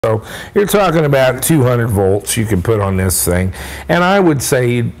So you're talking about 200 volts you can put on this thing, and I would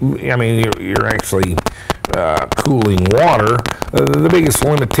say, I mean, you're actually cooling water. The biggest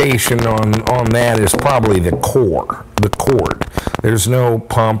limitation on that is probably the cord. There's no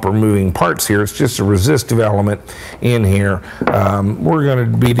pump or moving parts here. It's just a resistive element in here. We're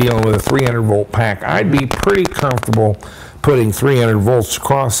going to be dealing with a 300 volt pack. I'd be pretty comfortable putting 300 volts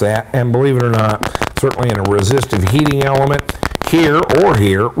across that, and believe it or not, certainly in a resistive heating element, here or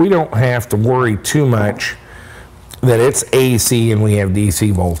here, we don't have to worry too much that it's AC and we have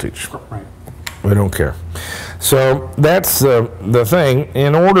DC voltage. Right. We don't care. So that's the thing.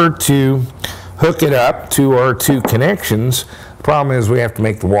 In order to hook it up to our two connections, the problem is we have to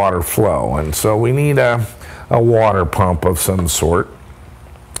make the water flow, and so we need a water pump of some sort.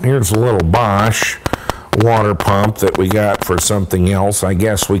 Here's a little Bosch water pump that we got for something else. I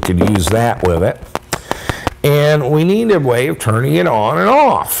guess we could use that with it. And we need a way of turning it on and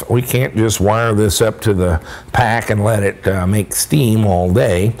off. We can't just wire this up to the pack and let it make steam all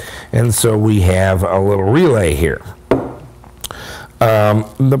day. And so we have a little relay here.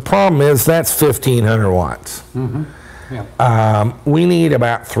 The problem is that's 1,500 watts. Mm-hmm. Yeah. We need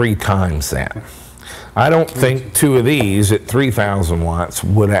about 3 times that. I don't think 2 of these at 3,000 watts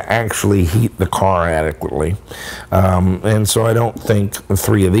would actually heat the car adequately. And so I don't think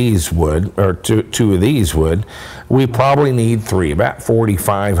 3 of these would, or two of these would. We probably need 3. About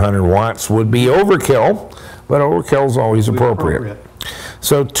 4,500 watts would be overkill, but overkill is always appropriate.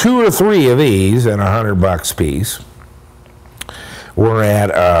 So 2 or 3 of these at $100 a piece. We're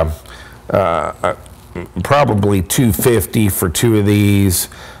at probably $250 for 2 of these.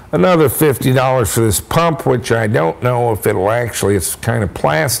 Another $50 for this pump, which I don't know if it'll actually, it's kind of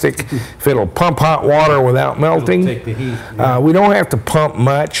plastic, if it'll pump hot water without melting. It'll take the heat, yeah. We don't have to pump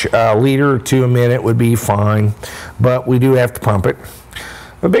much. A liter or 2 a minute would be fine, but we do have to pump it.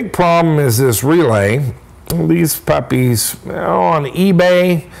 The big problem is this relay. These puppies on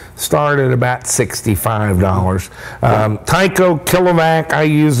eBay start at about $65. Tyco Kilovac, I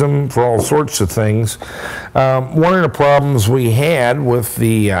use them for all sorts of things. One of the problems we had with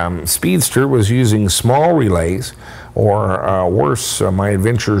the Speedster was using small relays, or worse, my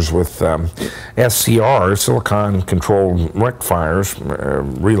adventures with SCR, silicon controlled rectifiers,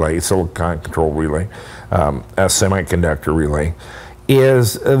 silicon controlled relay, a semiconductor relay,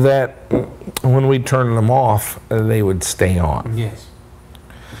 is that when we turn them off, they would stay on. Yes.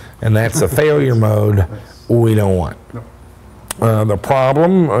 And that's a failure mode we don't want. No. The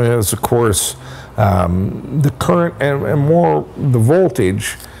problem is, of course, the current and more the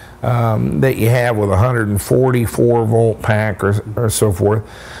voltage that you have with a 144 volt pack or so forth.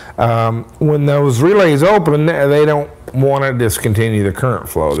 When those relays open, they don't want to discontinue the current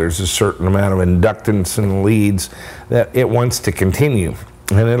flow. There's a certain amount of inductance in the leads that it wants to continue.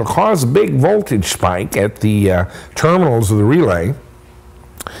 And it'll cause a big voltage spike at the terminals of the relay,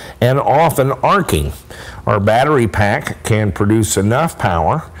 and often arcing. Our battery pack can produce enough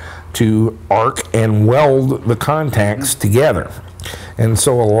power to arc and weld the contacts together. And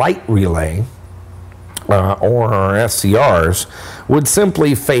so a light relay, or our SCRs, would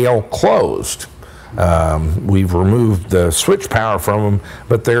simply fail closed. We've removed the switch power from them,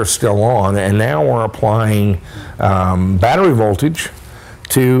 but they're still on, and now we're applying battery voltage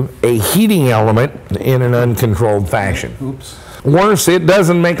to a heating element in an uncontrolled fashion. Oops. Worse, it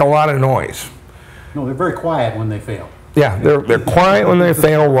doesn't make a lot of noise. No, they're very quiet when they fail. Yeah, they're quiet when they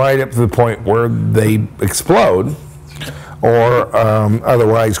fail, right up to the point where they explode or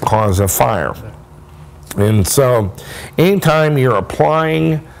otherwise cause a fire. And so anytime you're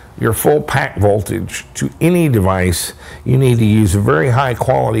applying your full pack voltage to any device, you need to use a very high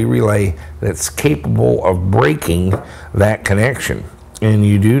quality relay that's capable of breaking that connection. And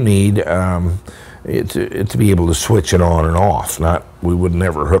you do need it to be able to switch it on and off. We would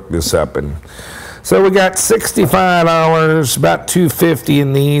never hook this up. And so we got $65, about $250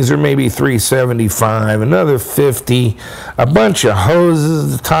 in these, or maybe $375, another $50, a bunch of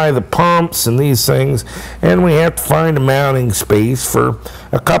hoses to tie the pumps and these things, and we have to find a mounting space for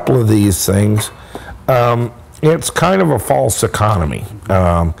a couple of these things. It's kind of a false economy.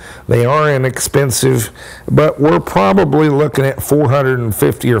 They are inexpensive, but we're probably looking at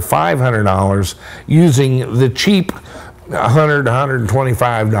 $450 or $500 using the cheap $100 to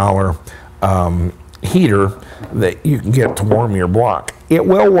 $125 heater that you can get to warm your block. It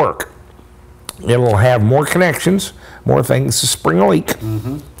will work. It'll have more connections, more things to spring a leak.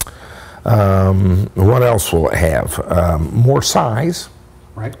 Mm-hmm. What else will it have? More size.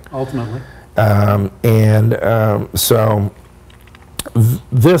 Right, ultimately. So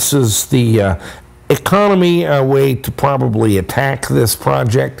this is the economy way to probably attack this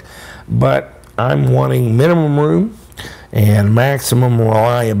project, but I'm wanting minimum room and maximum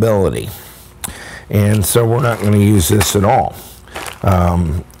reliability. And so we're not going to use this at all.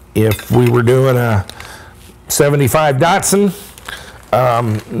 If we were doing a 75 Datsun,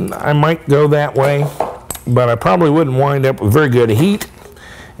 I might go that way, but I probably wouldn't wind up with very good heat,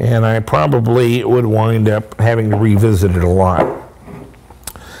 and I probably would wind up having to revisit it a lot.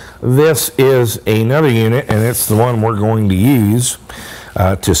 This is another unit, and it's the one we're going to use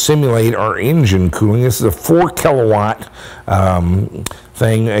to simulate our engine cooling. This is a 4 kilowatt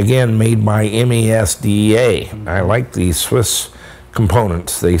thing, again, made by MESDA. I like these Swiss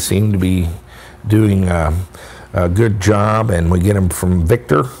components. They seem to be doing a good job, and we get them from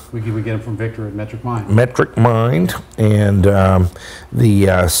Victor. We get them from Victor at Metric Mind. Metric Mind, and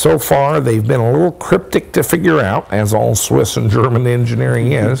so far they've been a little cryptic to figure out, as all Swiss and German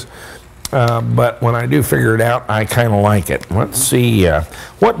engineering is. But when I do figure it out, I kind of like it. Let's see,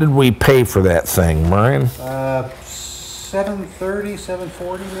 what did we pay for that thing, Brian? $730,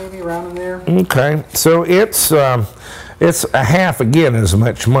 $740, maybe around in there. Okay, so it's a half again as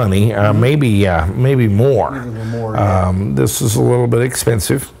much money, maybe more. Maybe a little more. Yeah. This is a little bit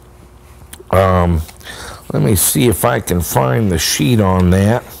expensive. Let me see if I can find the sheet on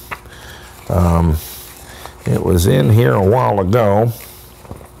that. It was in here a while ago.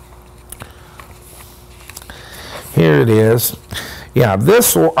 Here it is. Yeah,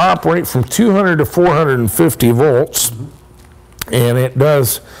 this will operate from 200 to 450 volts, and it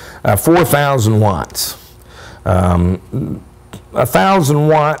does 4,000 watts. 1,000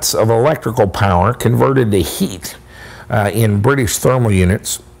 watts of electrical power converted to heat in British thermal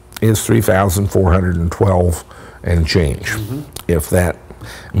units is 3,412 and change, if that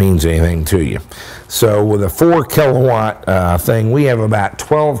means anything to you. So with a 4 kilowatt thing, we have about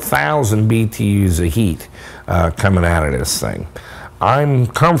 12,000 BTUs of heat coming out of this thing. I'm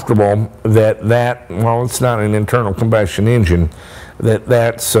comfortable that, well, it's not an internal combustion engine,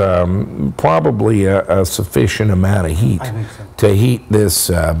 that's probably a sufficient amount of heat to heat this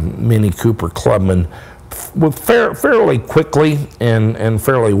Mini Cooper Clubman with fairly quickly and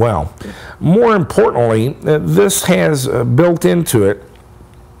fairly well. More importantly, this has built into it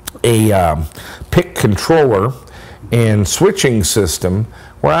a PIC controller and switching system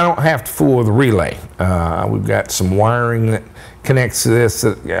where I don't have to fool with a relay. We've got some wiring that connects to this.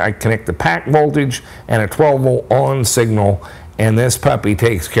 I connect the pack voltage and a 12-volt on signal, and this puppy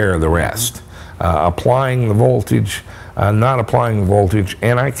takes care of the rest. Applying the voltage, not applying the voltage,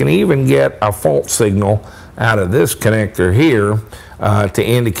 and I can even get a fault signal out of this connector here to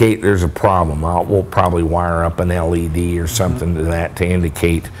indicate there's a problem. We'll probably wire up an LED or something to that to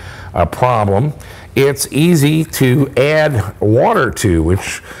indicate a problem. It's easy to add water to,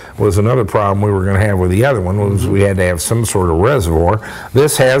 which was another problem we were going to have with the other one, was we had to have some sort of reservoir.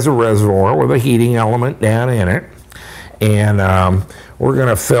 This has a reservoir with a heating element down in it, and we're going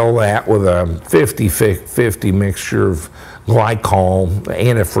to fill that with a 50-50 mixture of glycol,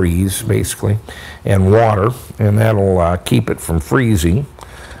 antifreeze basically, and water, and that'll keep it from freezing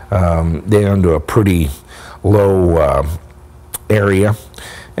down to a pretty low area.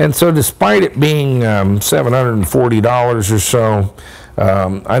 And so despite it being $740 or so,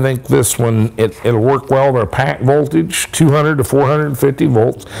 I think this one, it'll work well. Their pack voltage, 200 to 450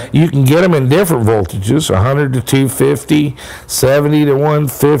 volts. You can get them in different voltages, 100 to 250, 70 to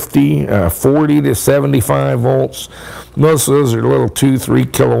 150, 40 to 75 volts. Most of those are little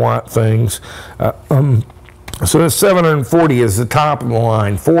 2-3 kilowatt things. So the 740 is the top of the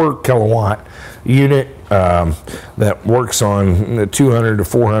line, 4 kilowatt unit that works on the 200 to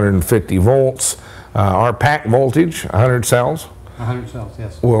 450 volts. Our pack voltage, 100 cells. 100 cells,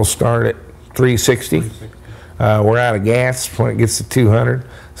 yes. We'll start at 360. We're out of gas when it gets to 200,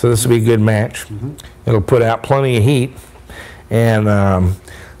 so this will be a good match. It'll put out plenty of heat, and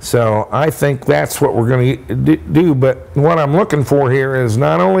so I think that's what we're going to do. But what I'm looking for here is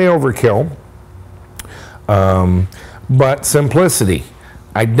not only overkill, but simplicity.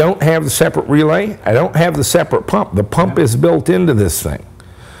 I don't have the separate relay. I don't have the separate pump. The pump is built into this thing.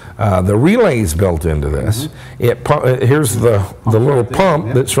 The relay is built into this. Here's the little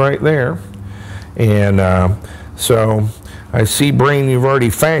pump that's right there. And so I see, Brain, you've already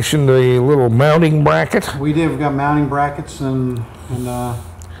fashioned a little mounting bracket. We did. We've got mounting brackets and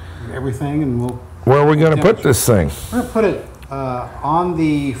everything. And where are we going to put this thing? We're going to put it on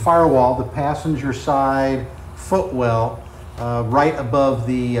the firewall, the passenger side footwell, right above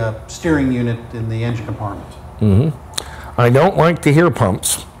the steering unit in the engine compartment. I don't like to hear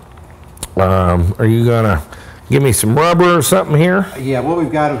pumps. Are you going to give me some rubber or something here? Yeah, what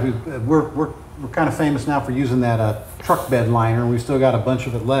we've got is we're we're kind of famous now for using that truck bed liner, and we've still got a bunch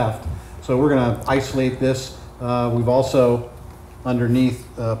of it left. So we're going to isolate this. We've also underneath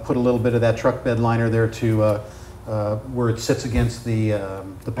put a little bit of that truck bed liner there to where it sits against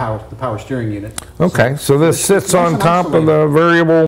the power steering unit. Okay, so this sits on nice and top of isolated. the variable